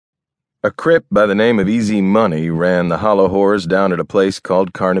A crip by the name of Easy Money ran the hollow whores down at a place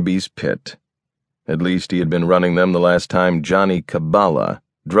called Carnaby's Pit. At least he had been running them the last time Johnny Kabbalah,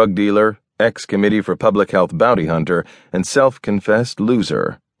 drug dealer, ex-committee for public health bounty hunter, and self-confessed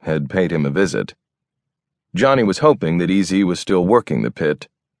loser, had paid him a visit. Johnny was hoping that Easy was still working the pit.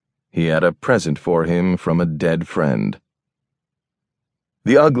 He had a present for him from a dead friend.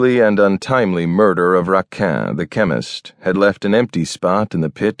 The ugly and untimely murder of Raquin, the chemist, had left an empty spot in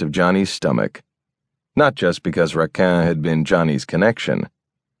the pit of Johnny's stomach. Not just because Raquin had been Johnny's connection,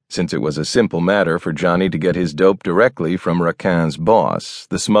 since it was a simple matter for Johnny to get his dope directly from Raquin's boss,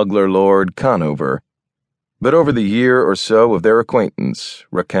 the smuggler lord Conover. But over the year or so of their acquaintance,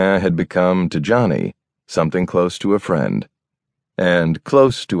 Raquin had become, to Johnny, something close to a friend. And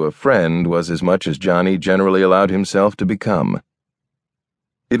close to a friend was as much as Johnny generally allowed himself to become.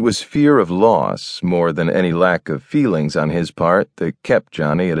 It was fear of loss, more than any lack of feelings on his part, that kept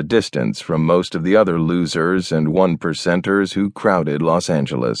Johnny at a distance from most of the other losers and one-percenters who crowded Los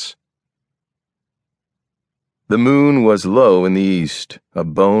Angeles. The moon was low in the east, a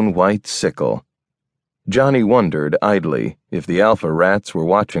bone-white sickle. Johnny wondered idly if the alpha rats were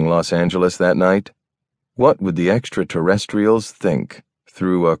watching Los Angeles that night. What would the extraterrestrials think,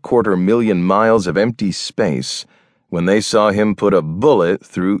 through 250,000 miles of empty space, when they saw him put a bullet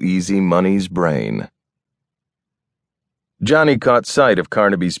through Easy Money's brain? Johnny caught sight of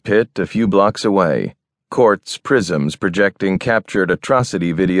Carnaby's Pit a few blocks away, quartz prisms projecting captured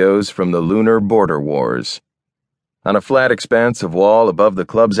atrocity videos from the lunar border wars. On a flat expanse of wall above the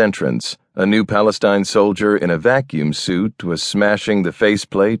club's entrance, a new Palestine soldier in a vacuum suit was smashing the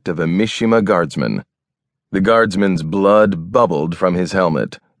faceplate of a Mishima guardsman. The guardsman's blood bubbled from his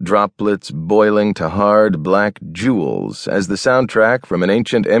helmet, droplets boiling to hard black jewels as the soundtrack from an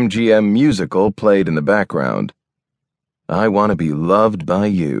ancient MGM musical played in the background. I want to be loved by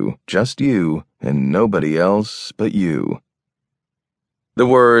you, just you, and nobody else but you. The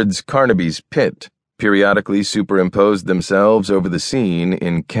words Carnaby's Pit periodically superimposed themselves over the scene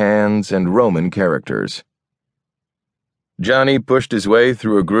in cans and Roman characters. Johnny pushed his way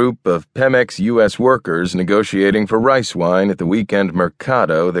through a group of Pemex U.S. workers negotiating for rice wine at the weekend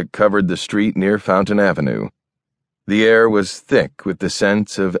mercado that covered the street near Fountain Avenue. The air was thick with the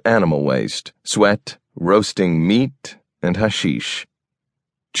scents of animal waste, sweat, roasting meat, and hashish.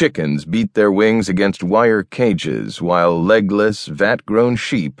 Chickens beat their wings against wire cages while legless, vat-grown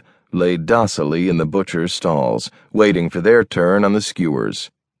sheep lay docilely in the butcher's stalls, waiting for their turn on the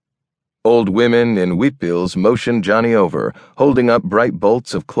skewers. Old women in whipils motioned Johnny over, holding up bright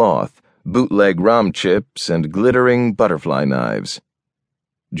bolts of cloth, bootleg ram chips, and glittering butterfly knives.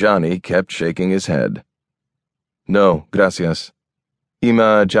 Johnny kept shaking his head. No, gracias.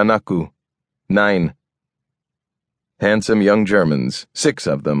 Ima Janaku. 9. Handsome young Germans, 6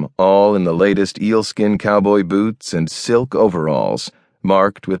 of them, all in the latest eelskin cowboy boots and silk overalls,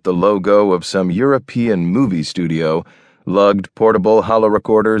 marked with the logo of some European movie studio, lugged portable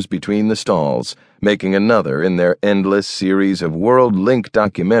holo-recorders between the stalls, making another in their endless series of world-link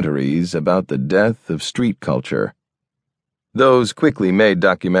documentaries about the death of street culture. Those quickly made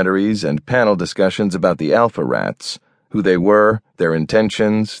documentaries and panel discussions about the alpha rats, who they were, their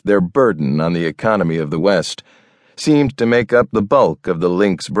intentions, their burden on the economy of the West, seemed to make up the bulk of the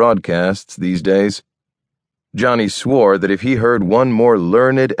Link's broadcasts these days. Johnny swore that if he heard one more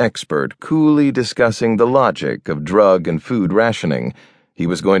learned expert coolly discussing the logic of drug and food rationing, he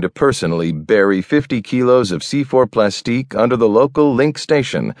was going to personally bury 50 kilos of C4 plastique under the local Link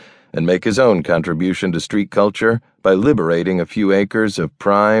station and make his own contribution to street culture by liberating a few acres of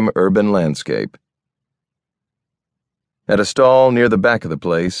prime urban landscape. At a stall near the back of the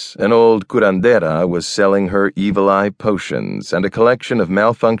place, an old curandera was selling her evil eye potions and a collection of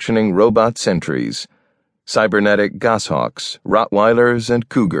malfunctioning robot sentries. Cybernetic goshawks, Rottweilers, and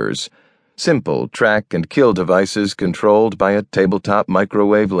cougars, simple track and kill devices controlled by a tabletop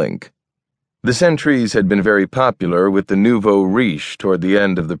microwave link. The sentries had been very popular with the nouveau riche toward the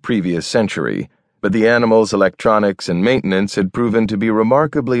end of the previous century, but the animals' electronics and maintenance had proven to be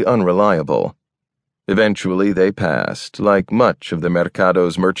remarkably unreliable. Eventually they passed, like much of the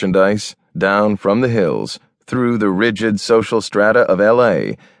Mercado's merchandise, down from the hills, through the rigid social strata of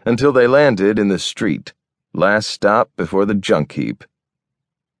L.A., until they landed in the street. Last stop before the junk heap.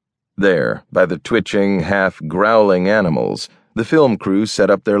 There, by the twitching, half-growling animals, the film crew set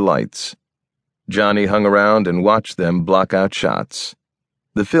up their lights. Johnny hung around and watched them block out shots.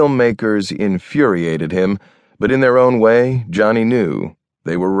 The filmmakers infuriated him, but in their own way, Johnny knew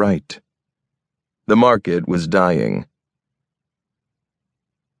they were right. The market was dying.